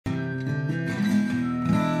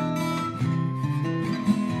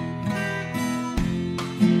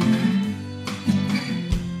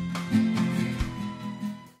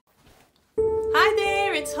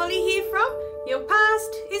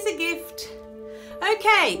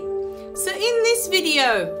Okay, so in this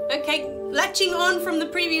video, okay, latching on from the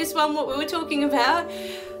previous one, what we were talking about,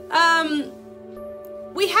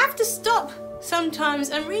 we have to stop sometimes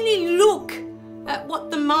and really look at what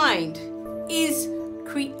the mind is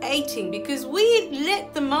creating, because we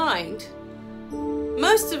let the mind,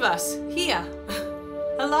 most of us here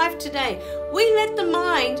alive today, we let the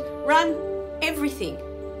mind run everything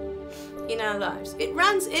in our lives. It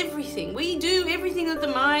runs everything. We do everything that the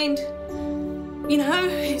mind, you know,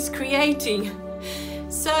 is creating.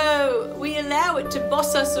 So we allow it to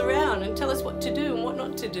boss us around and tell us what to do and what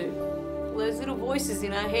not to do. All those little voices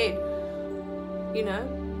in our head, you know.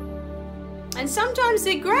 And sometimes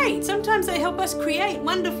they're great. Sometimes they help us create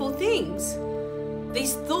wonderful things.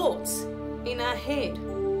 These thoughts in our head.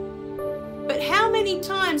 But how many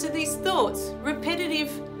times are these thoughts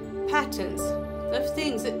repetitive patterns of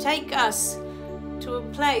things that take us to a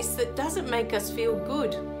place that doesn't make us feel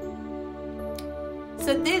good?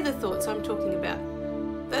 So they're the thoughts I'm talking about.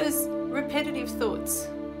 Those repetitive thoughts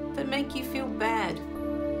that make you feel bad.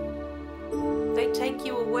 They take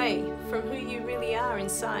you away from who you really are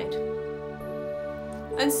inside.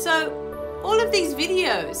 And so all of these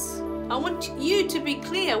videos, I want you to be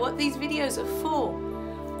clear what these videos are for.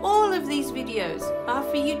 All of these videos are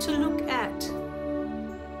for you to look at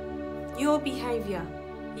your behavior,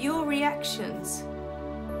 your reactions,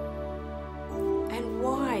 and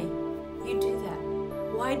why you do that.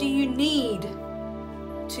 Why do you need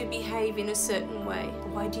to behave in a certain way?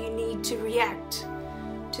 Why do you need to react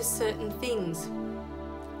to certain things,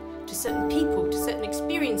 to certain people, to certain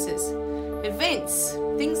experiences, events,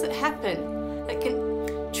 things that happen that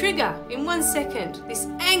can trigger in 1 second this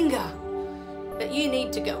anger that you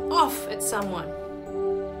need to go off at someone?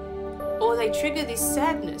 Or they trigger this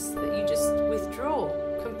sadness that you just withdraw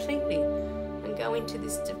completely and go into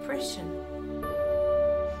this depression.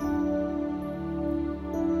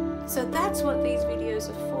 So that's what these videos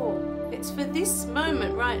are for. It's for this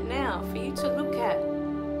moment right now, for you to look at.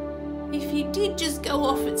 If you did just go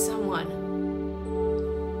off at someone,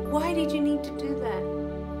 why did you need to do that?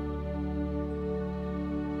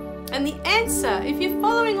 And the answer, if you're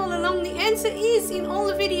following all along, the answer is in all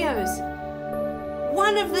the videos.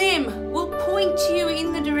 One of them will point you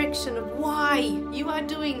in the direction of why you are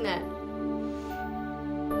doing that.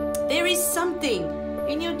 There is something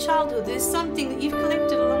in your childhood, there's something that you've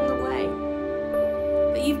collected along the way,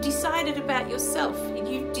 that you've decided about yourself, and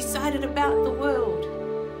you've decided about the world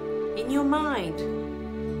in your mind.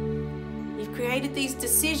 You've created these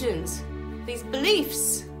decisions, these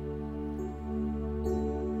beliefs.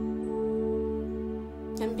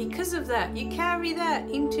 And because of that, you carry that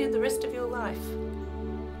into the rest of your life.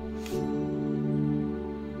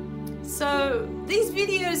 So these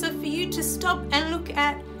videos are for you to stop and look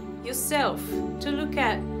at yourself, to look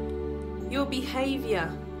at your behavior.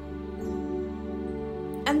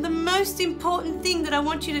 And the most important thing that I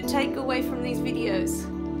want you to take away from these videos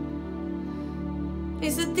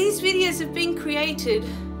is that these videos have been created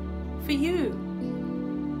for you,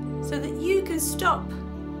 so that you can stop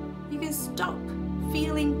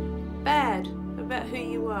feeling bad about who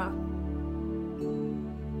you are.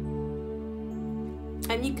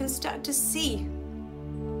 And you can start to see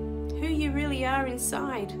who you really are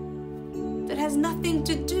inside. That has nothing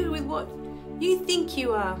to do with what you think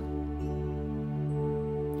you are,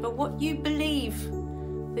 or what you believe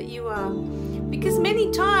that you are. Because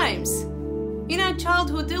many times in our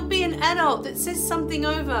childhood, there'll be an adult that says something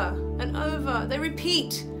over and over. They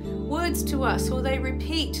repeat words to us, or they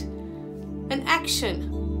repeat an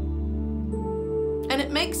action, and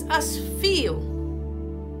it makes us feel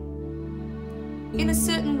in a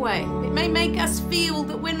certain way. It may make us feel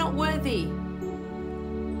that we're not worthy.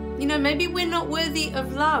 You know, maybe we're not worthy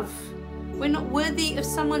of love. We're not worthy of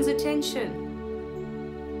someone's attention,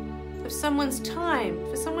 of someone's time,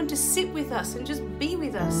 for someone to sit with us and just be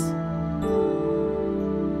with us.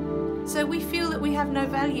 So we feel that we have no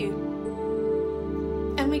value,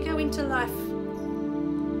 and we go into life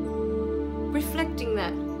reflecting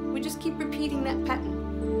that. We just keep repeating that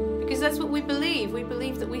pattern, because that's what we believe. We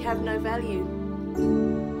believe that we have no value,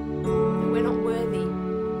 that we're not worthy.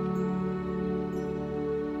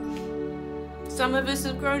 Some of us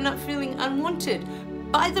have grown up feeling unwanted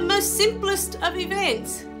by the most simplest of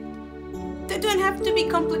events. They don't have to be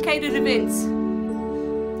complicated events.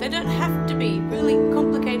 They don't have to be really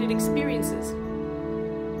complicated experiences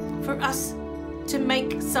for us to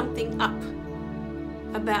make something up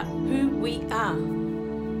about who we are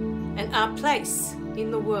and our place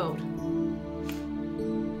in the world.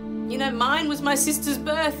 You know, mine was my sister's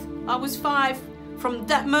birth. I was 5. From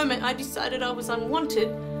that moment, I decided I was unwanted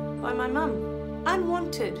by my mum.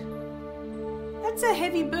 Unwanted. That's a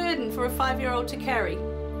heavy burden for a 5-year-old to carry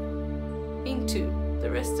into the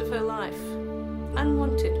rest of her life.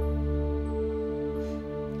 Unwanted.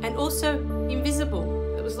 And also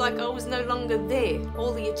invisible. It was like I was no longer there.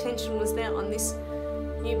 All the attention was now on this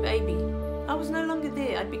new baby. I was no longer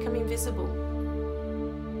there. I'd become invisible.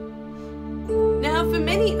 Now, for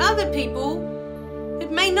many other people,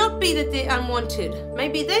 it may not be that they're unwanted.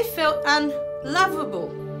 Maybe they felt unlovable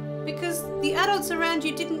because the adults around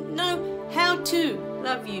you didn't know how to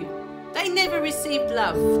love you. They never received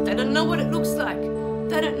love. They don't know what it looks like.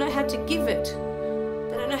 They don't know how to give it.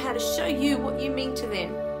 They don't know how to show you what you mean to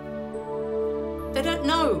them. They don't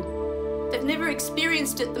know. They've never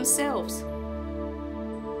experienced it themselves.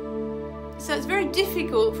 So it's very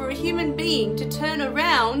difficult for a human being to turn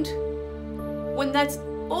around when that's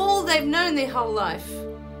all they've known their whole life.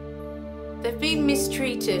 They've been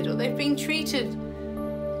mistreated, or they've been treated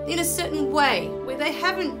in a certain way where they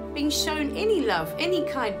haven't been shown any love, any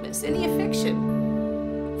kindness, any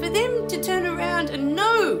affection. For them to turn around and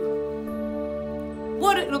know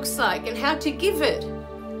what it looks like and how to give it,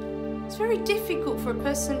 it's very difficult for a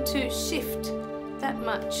person to shift that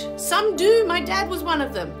much. Some do. My dad was one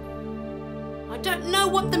of them. I don't know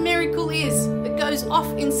what the miracle is that goes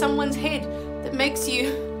off in someone's head that makes you,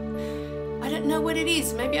 I don't know what it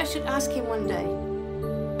is. Maybe I should ask him one day.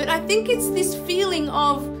 But I think it's this feeling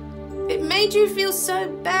of, it made you feel so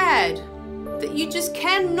bad that you just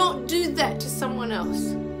cannot do that to someone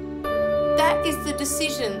else. That is the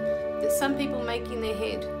decision that some people make in their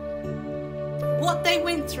head. What they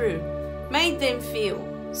went through made them feel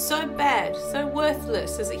so bad, so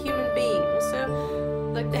worthless as a human being, or so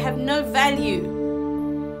like they have no value.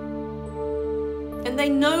 And they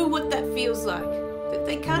know what that feels like, but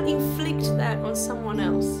they can't inflict that on someone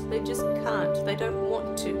else. They just can't. They don't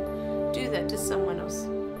want to do that to someone else.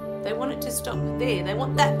 They want it to stop there. They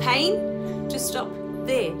want that pain to stop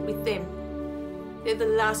there with them. They're the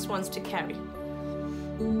last ones to carry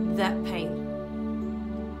that pain.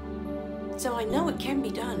 So I know it can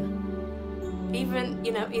be done. Even,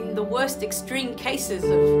 in the worst extreme cases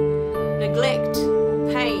of neglect,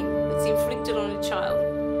 pain that's inflicted on a child,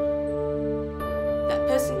 that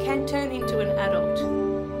person can turn into an adult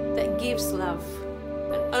that gives love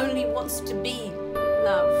and only wants to be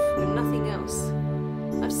love and nothing else.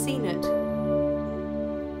 I've seen it.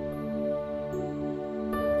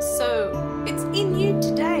 So it's in you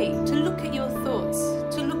today to look at your thoughts,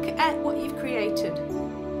 to look at what you've created.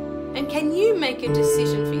 And can you make a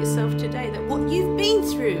decision for yourself today that what you've been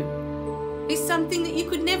through is something that you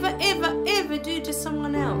could never, ever, ever do to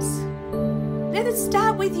someone else? Let it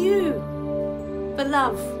start with you. For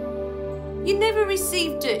love. You never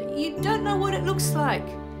received it. You don't know what it looks like.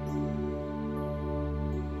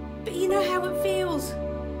 But you know how it feels.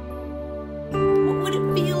 What would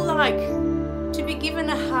it feel like to be given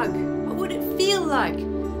a hug? What would it feel like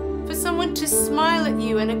for someone to smile at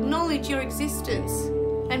you and acknowledge your existence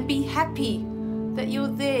and be happy that you're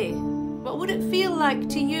there? What would it feel like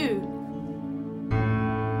to you?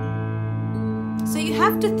 So you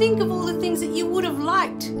have to think of all the things that you would have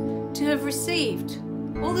liked to have received.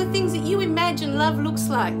 All the things that you imagine love looks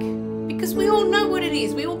like. Because we all know what it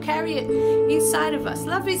is. We all carry it inside of us.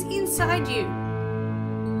 Love is inside you.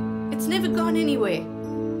 It's never gone anywhere.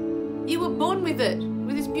 You were born with it.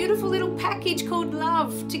 With this beautiful little package called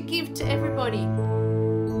love to give to everybody.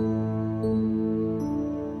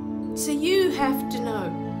 So you have to know.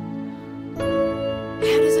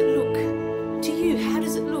 How does it look to you? How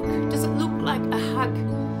does it look? Does it look like a hug?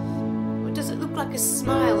 Or does it look like a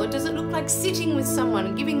smile? Or does it look like sitting with someone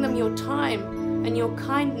and giving them your time and your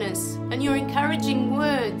kindness and your encouraging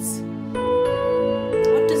words?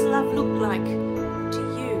 What does love look like to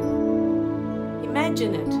you?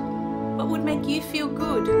 Imagine it. What would make you feel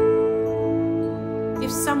good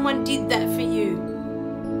if someone did that for you?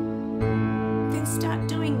 Then start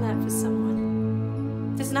doing that for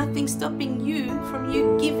someone. There's nothing stopping you from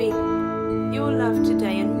you giving your love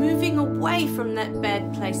today and moving away from that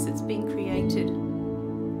bad place that's been created.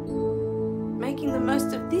 Making the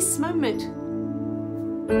most of this moment.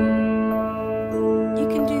 You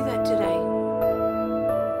can do that today.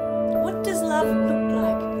 What does love look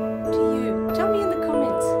like to you? Tell me in the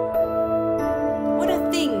comments. What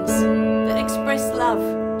are things that express love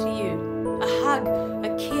to you? A hug, a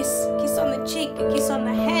kiss on the cheek, a kiss on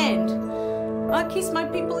the hand. I kiss my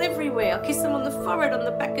people everywhere. I kiss them on the forehead, on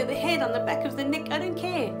the back of the head, on the back of the neck. I don't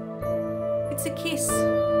care. It's a kiss.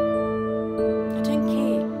 I don't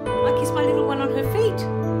care. I kiss my little one on her feet.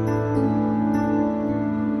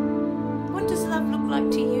 What does love look like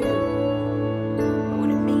to you? What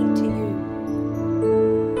would it mean to you?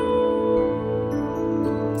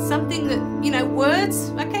 something that, you know,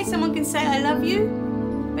 words, okay, someone can say I love you,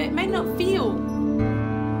 but it may not feel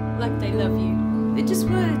like they love you. They're just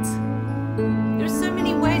words. There are so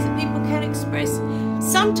many ways that people can express.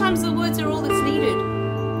 Sometimes the words are all that's needed.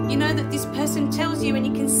 You know, that this person tells you and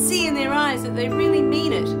you can see in their eyes that they really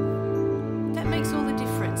mean it. That makes all the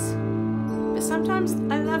difference. But sometimes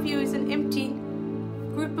I love you is an empty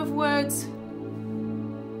group of words.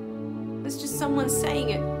 It's just someone saying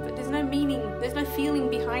it, but there's no meaning, there's no feeling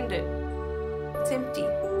behind it. It's empty.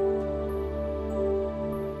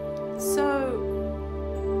 So,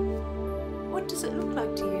 what does it look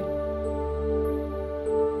like to you?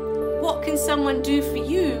 What can someone do for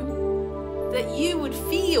you that you would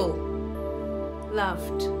feel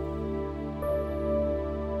loved?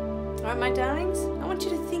 All right, my darlings, I want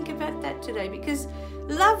you to think about that today, because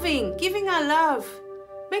loving, giving our love,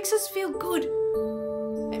 makes us feel good.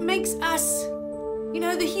 It makes us, you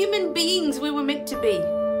know, the human beings we were meant to be.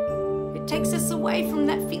 It takes us away from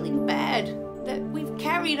that feeling bad that we've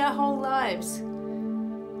carried our whole lives.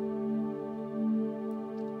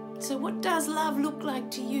 So what does love look like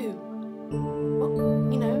to you? Well,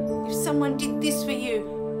 you know, if someone did this for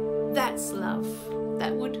you, that's love.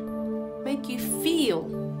 That would make you feel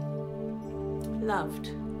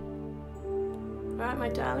loved. All right, my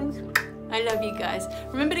darlings, I love you guys.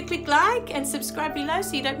 Remember to click like and subscribe below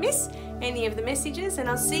so you don't miss any of the messages, and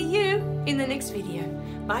I'll see you in the next video.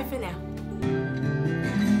 Bye for now.